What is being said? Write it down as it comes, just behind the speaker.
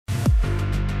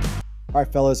All right,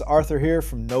 fellas, Arthur here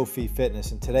from No Fee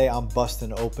Fitness, and today I'm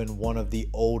busting open one of the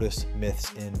oldest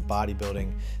myths in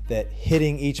bodybuilding, that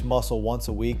hitting each muscle once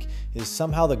a week is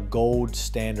somehow the gold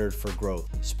standard for growth.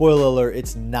 Spoiler alert,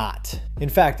 it's not. In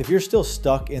fact, if you're still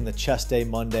stuck in the chest day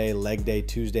Monday, leg day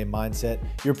Tuesday mindset,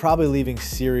 you're probably leaving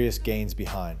serious gains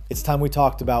behind. It's time we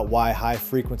talked about why high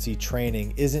frequency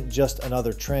training isn't just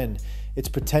another trend, it's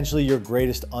potentially your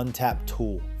greatest untapped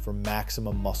tool for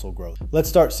maximum muscle growth. Let's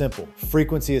start simple.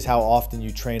 Frequency is how often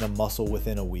you train a muscle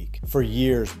within a week. For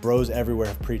years, bros everywhere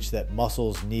have preached that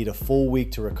muscles need a full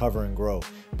week to recover and grow.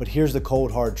 But here's the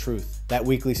cold hard truth. That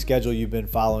weekly schedule you've been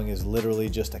following is literally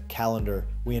just a calendar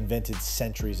we invented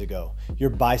centuries ago.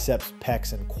 Your biceps,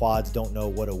 pecs, and quads don't know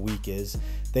what a week is.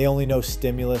 They only know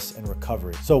stimulus and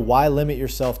recovery. So why limit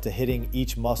yourself to hitting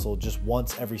each muscle just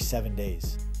once every 7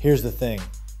 days? Here's the thing.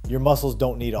 Your muscles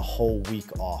don't need a whole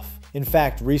week off. In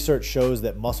fact, research shows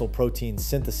that muscle protein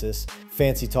synthesis,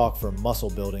 fancy talk for muscle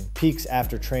building, peaks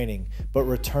after training, but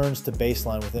returns to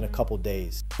baseline within a couple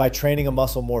days. By training a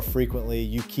muscle more frequently,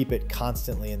 you keep it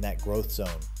constantly in that growth zone.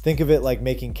 Think of it like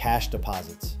making cash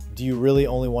deposits. Do you really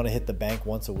only want to hit the bank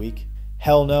once a week?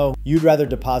 Hell no. You'd rather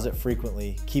deposit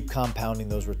frequently, keep compounding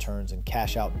those returns, and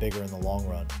cash out bigger in the long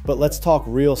run. But let's talk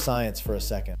real science for a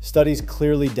second. Studies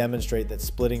clearly demonstrate that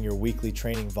splitting your weekly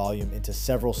training volume into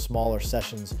several smaller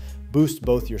sessions boosts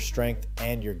both your strength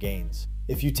and your gains.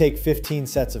 If you take 15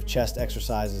 sets of chest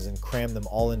exercises and cram them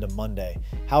all into Monday,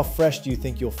 how fresh do you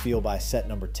think you'll feel by set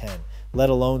number 10, let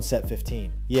alone set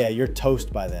 15? Yeah, you're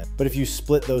toast by then. But if you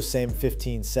split those same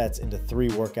 15 sets into 3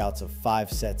 workouts of 5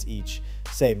 sets each,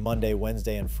 say Monday,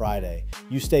 Wednesday, and Friday,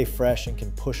 you stay fresh and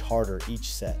can push harder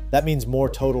each set. That means more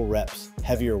total reps,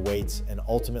 heavier weights, and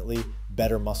ultimately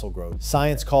better muscle growth.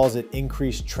 Science calls it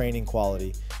increased training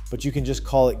quality, but you can just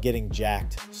call it getting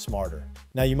jacked smarter.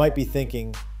 Now you might be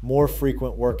thinking, more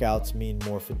frequent workouts mean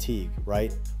more fatigue,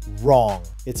 right? Wrong.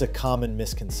 It's a common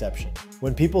misconception.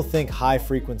 When people think high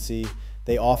frequency,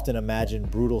 they often imagine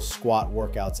brutal squat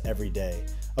workouts every day.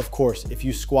 Of course, if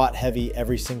you squat heavy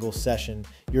every single session,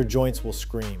 your joints will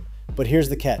scream. But here's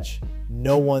the catch.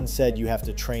 No one said you have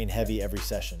to train heavy every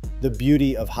session. The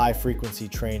beauty of high frequency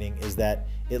training is that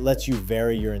it lets you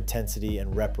vary your intensity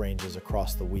and rep ranges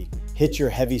across the week. Hit your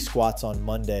heavy squats on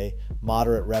Monday,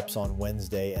 moderate reps on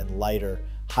Wednesday, and lighter,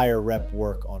 higher rep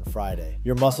work on Friday.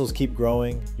 Your muscles keep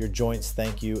growing, your joints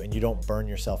thank you, and you don't burn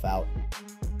yourself out.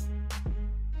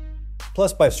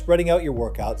 Plus, by spreading out your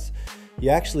workouts, you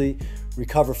actually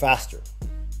recover faster.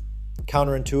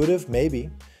 Counterintuitive, maybe,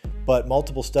 but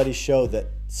multiple studies show that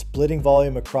splitting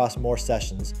volume across more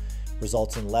sessions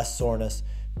results in less soreness,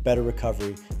 better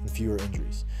recovery, and fewer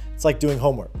injuries. It's like doing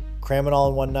homework. Cram it all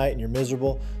in one night and you're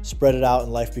miserable, spread it out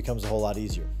and life becomes a whole lot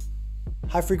easier.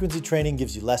 High frequency training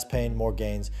gives you less pain, more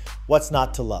gains. What's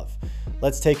not to love?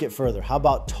 Let's take it further. How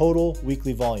about total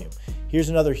weekly volume? Here's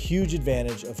another huge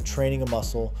advantage of training a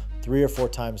muscle 3 or 4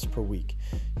 times per week.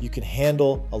 You can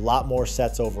handle a lot more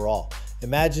sets overall.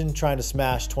 Imagine trying to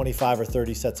smash 25 or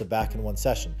 30 sets of back in one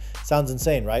session. Sounds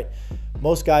insane, right?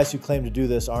 Most guys who claim to do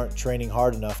this aren't training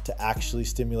hard enough to actually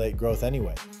stimulate growth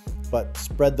anyway. But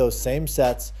spread those same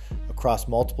sets across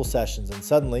multiple sessions and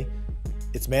suddenly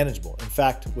it's manageable. In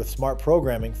fact, with smart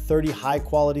programming, 30 high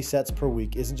quality sets per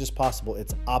week isn't just possible,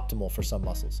 it's optimal for some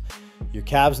muscles. Your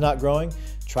calves not growing?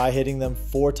 Try hitting them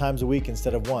 4 times a week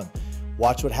instead of 1.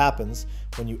 Watch what happens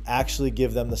when you actually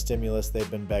give them the stimulus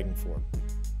they've been begging for.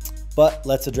 But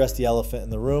let's address the elephant in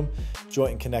the room,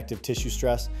 joint and connective tissue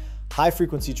stress. High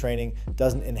frequency training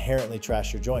doesn't inherently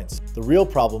trash your joints. The real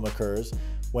problem occurs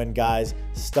when guys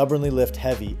stubbornly lift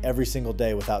heavy every single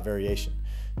day without variation.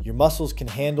 Your muscles can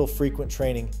handle frequent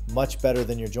training much better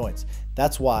than your joints.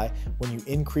 That's why when you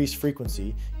increase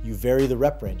frequency, you vary the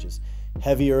rep ranges.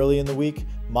 Heavy early in the week,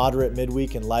 moderate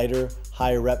midweek, and lighter,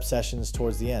 higher rep sessions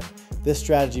towards the end. This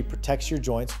strategy protects your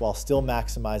joints while still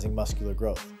maximizing muscular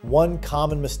growth. One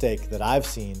common mistake that I've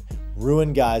seen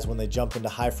ruin guys when they jump into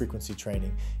high frequency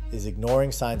training is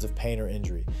ignoring signs of pain or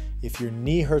injury. If your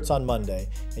knee hurts on Monday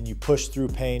and you push through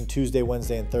pain Tuesday,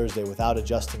 Wednesday, and Thursday without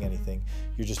adjusting anything,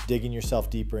 you're just digging yourself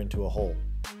deeper into a hole.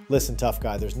 Listen, tough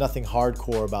guy, there's nothing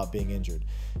hardcore about being injured.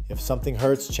 If something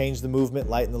hurts, change the movement,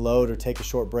 lighten the load, or take a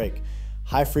short break.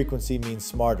 High frequency means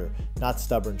smarter, not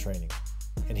stubborn training.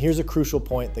 And here's a crucial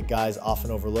point that guys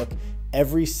often overlook.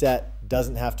 Every set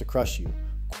doesn't have to crush you.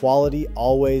 Quality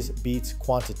always beats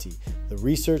quantity. The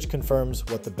research confirms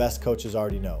what the best coaches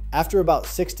already know. After about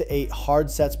 6 to 8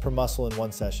 hard sets per muscle in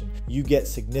one session, you get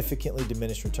significantly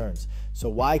diminished returns. So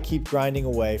why keep grinding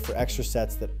away for extra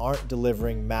sets that aren't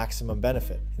delivering maximum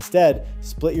benefit? Instead,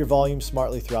 split your volume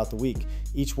smartly throughout the week.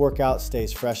 Each workout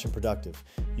stays fresh and productive.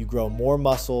 You grow more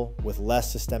muscle with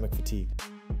less systemic fatigue.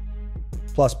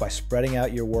 Plus, by spreading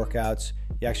out your workouts,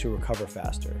 you actually recover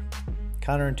faster.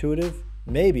 Counterintuitive?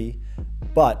 Maybe,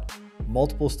 but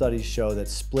multiple studies show that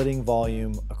splitting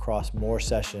volume across more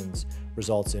sessions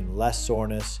results in less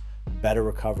soreness, better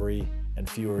recovery, and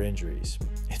fewer injuries.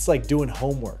 It's like doing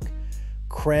homework.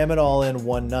 Cram it all in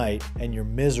one night and you're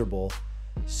miserable.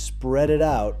 Spread it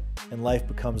out and life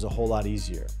becomes a whole lot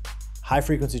easier. High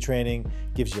frequency training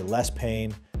gives you less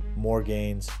pain, more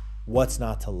gains. What's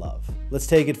not to love? Let's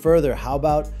take it further. How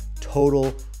about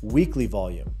total weekly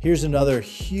volume? Here's another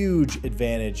huge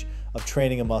advantage of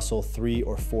training a muscle 3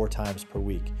 or 4 times per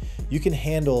week. You can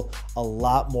handle a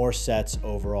lot more sets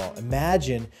overall.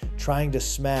 Imagine trying to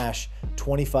smash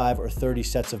 25 or 30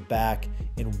 sets of back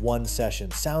in one session.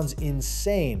 Sounds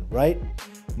insane, right?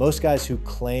 Most guys who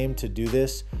claim to do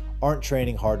this aren't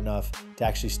training hard enough to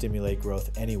actually stimulate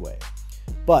growth anyway.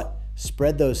 But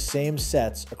spread those same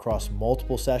sets across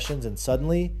multiple sessions and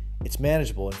suddenly it's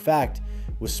manageable. In fact,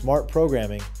 with smart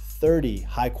programming, 30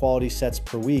 high-quality sets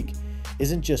per week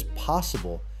isn't just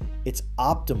possible, it's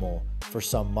optimal for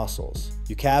some muscles.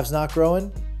 Your calves not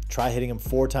growing? Try hitting them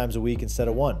 4 times a week instead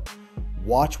of 1.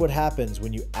 Watch what happens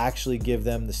when you actually give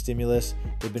them the stimulus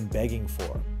they've been begging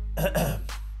for.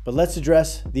 But let's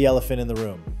address the elephant in the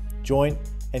room: joint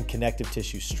and connective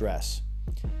tissue stress.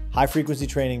 High-frequency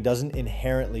training doesn't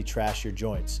inherently trash your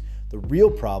joints. The real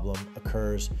problem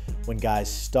occurs when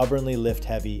guys stubbornly lift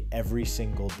heavy every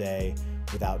single day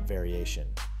without variation.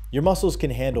 Your muscles can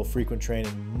handle frequent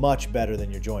training much better than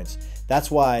your joints.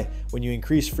 That's why when you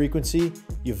increase frequency,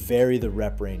 you vary the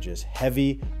rep ranges.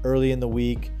 Heavy early in the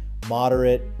week,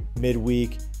 moderate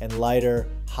midweek, and lighter,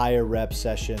 higher rep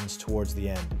sessions towards the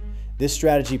end. This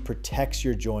strategy protects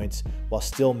your joints while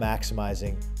still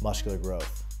maximizing muscular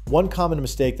growth. One common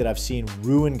mistake that I've seen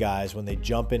ruin guys when they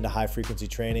jump into high frequency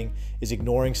training is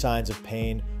ignoring signs of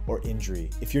pain or injury.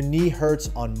 If your knee hurts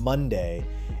on Monday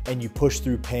and you push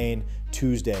through pain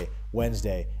Tuesday,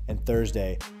 Wednesday, and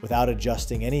Thursday without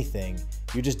adjusting anything,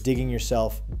 you're just digging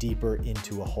yourself deeper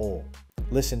into a hole.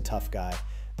 Listen, tough guy,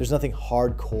 there's nothing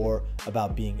hardcore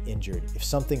about being injured. If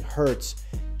something hurts,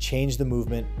 change the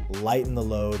movement, lighten the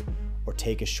load, or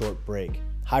take a short break.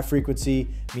 High frequency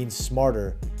means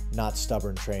smarter, not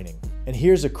stubborn training. And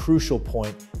here's a crucial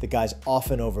point that guys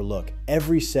often overlook.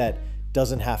 Every set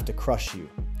doesn't have to crush you.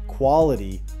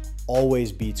 Quality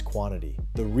always beats quantity.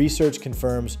 The research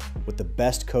confirms what the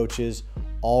best coaches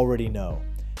already know.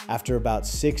 After about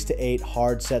 6 to 8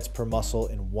 hard sets per muscle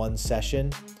in one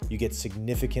session, you get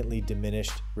significantly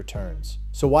diminished returns.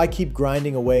 So why keep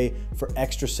grinding away for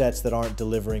extra sets that aren't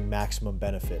delivering maximum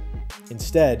benefit?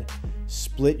 Instead,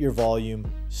 split your volume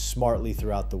smartly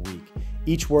throughout the week.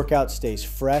 Each workout stays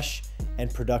fresh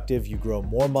and productive. You grow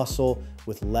more muscle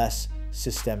with less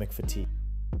systemic fatigue.